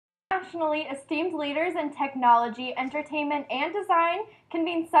internationally esteemed leaders in technology, entertainment, and design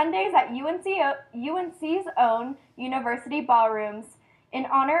convene Sundays at UNC's own University Ballrooms in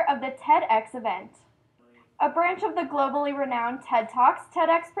honor of the TEDx event. A branch of the globally renowned TED Talks,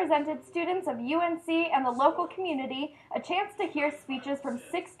 TEDx presented students of UNC and the local community a chance to hear speeches from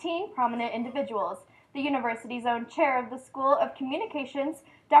 16 prominent individuals. The university's own chair of the School of Communications,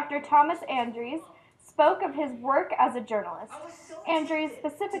 Dr. Thomas Andrews, spoke of his work as a journalist. Andrews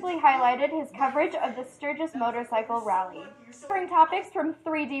specifically highlighted his coverage of the Sturgis Motorcycle Rally, covering topics from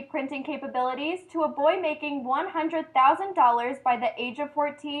 3D printing capabilities to a boy making $100,000 by the age of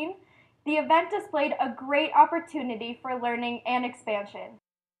 14. The event displayed a great opportunity for learning and expansion.